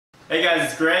Hey guys,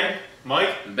 it's Greg,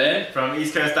 Mike, and Ben from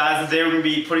East Coast Eyes. Today we're going to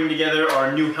be putting together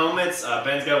our new helmets.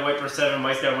 Ben's got a White Pro 7,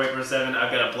 Mike's got a White Pro 7, I've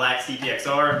got a black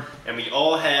CPXR, and we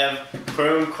all have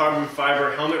chrome carbon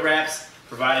fiber helmet wraps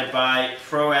provided by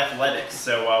ProAthletics.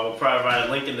 So we'll provide a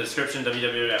link in the description,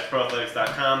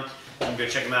 www.proathletics.com. You can go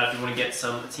check them out if you want to get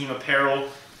some team apparel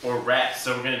or wraps.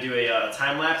 So we're going to do a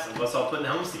time lapse of us all putting the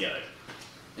helmets together.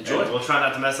 Enjoy. We'll try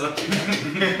not to mess it up too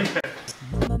much.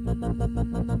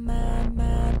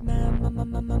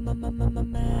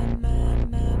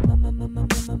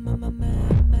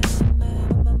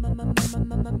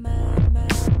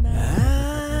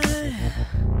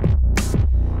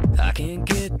 I can't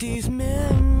get these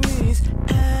memories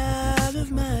out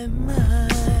of my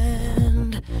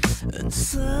mind, and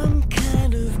some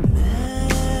kind of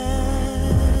madness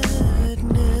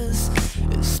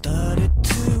has started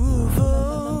to evolve.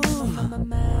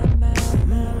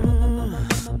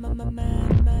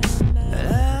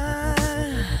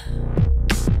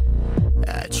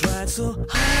 I tried so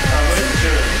hard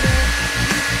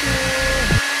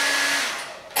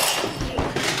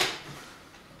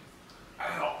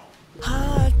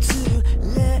to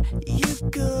let you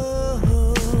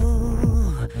go,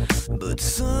 but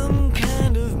some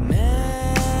kind of madness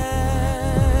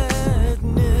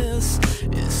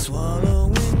is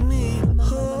swallowing me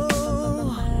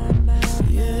whole.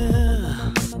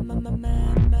 Yeah,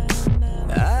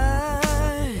 I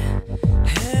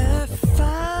have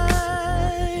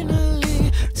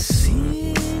finally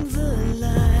seen the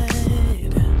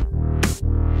light,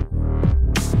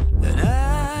 and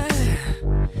I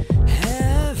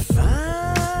have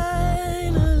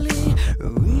finally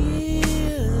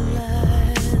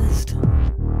realized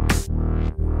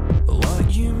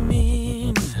what you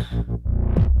mean.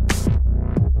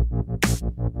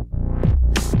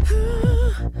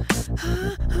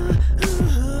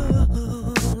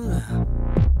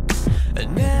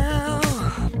 And now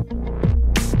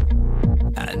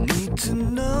I need to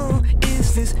know,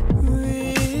 is this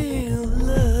real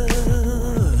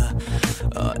love,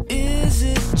 or is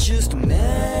it just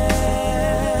madness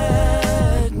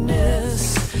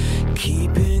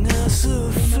keeping us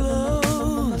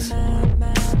afloat?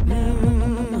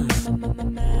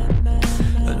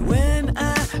 And when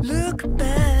I look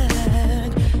back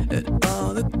at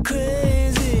all the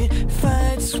crazy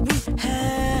fights we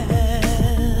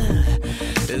had,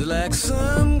 it's like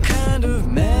some